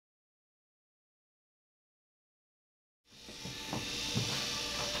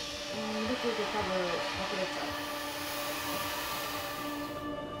で多分忘れちゃう。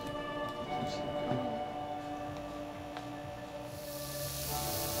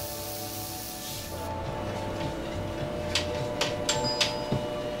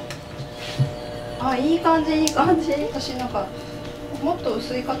あ、いい感じ、いい感じ。私なんかもっと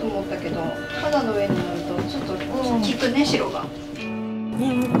薄いかと思ったけど、肌の上になるとちょっと効くね、白が。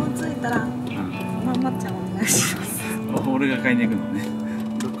ね、向こう着いたら、まっちゃんお願いします。俺が買いに行くのね。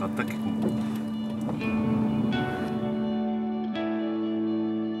どっかあったっけ、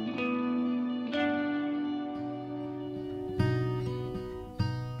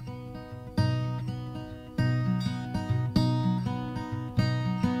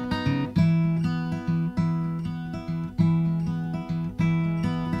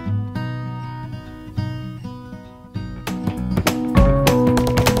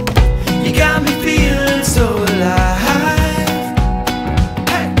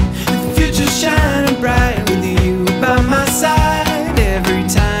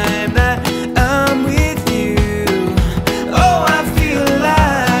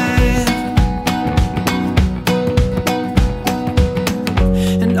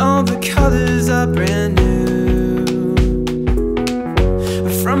brand new.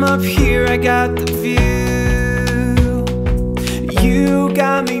 From up here I got the view. You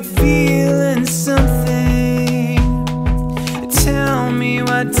got me feeling something. Tell me,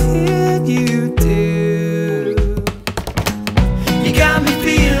 what did you do? You got me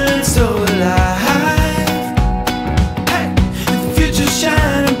feeling so alive. Hey, the future's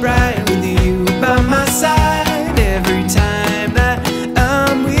shining bright with you by my side. Every time that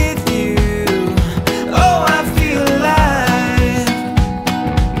I'm with you, oh, I feel alive.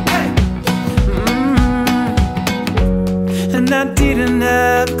 Hey, and I didn't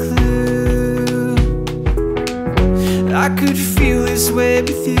have a clue I could feel this way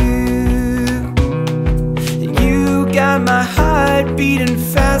with you. You got my heart beating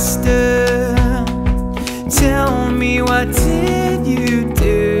faster. Tell me, what did you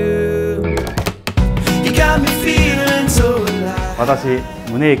do? You got me feeling so alive. 私、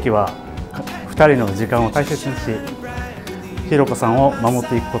宗行は2人の時間を大切にし、ひろこさんを守っ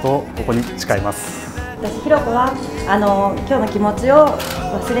ていくことをここに誓います。私、ひろこは今日の気持ちを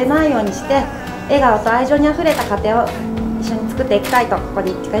忘れないようにして、笑顔と愛情にあふれた家庭を一緒に作っていきたいとここ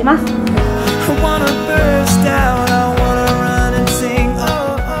に誓います。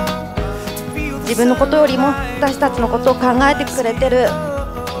自分のことよりも私たちのことを考えてくれてる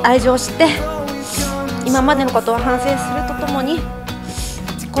愛情を知って、今までのことを反省するとともに、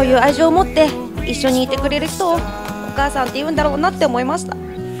こういう愛情を持って一緒にいてくれる人をお母さんって言うんだろうなって思いました。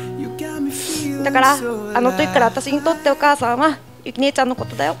だからあの時から私にとってお母さんはゆき姉ちゃんのこ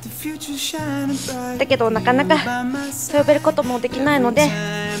とだよ。だけどなかなかそう呼べることもできないので、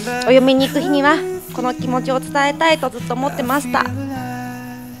お嫁に行く日にはこの気持ちを伝えたいとずっと思ってました。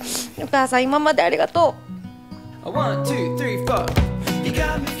お母さん、今までありがとう。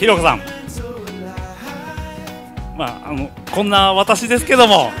ひろこさん、こんな私ですけど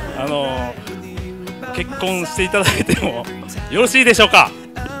も、結婚していただいてもよろしいでしょうか。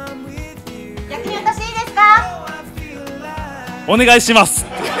逆に私いいですか。お願いします。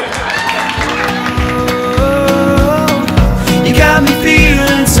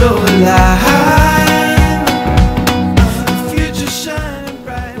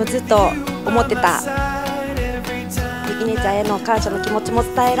もうずっと思ってたゆき姉ちゃんへの感謝の気持ちも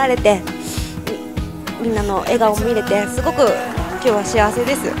伝えられて、みんなの笑顔を見れて、すごく今日は幸せ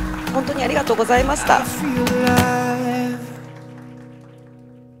です。本当にありがとうございました。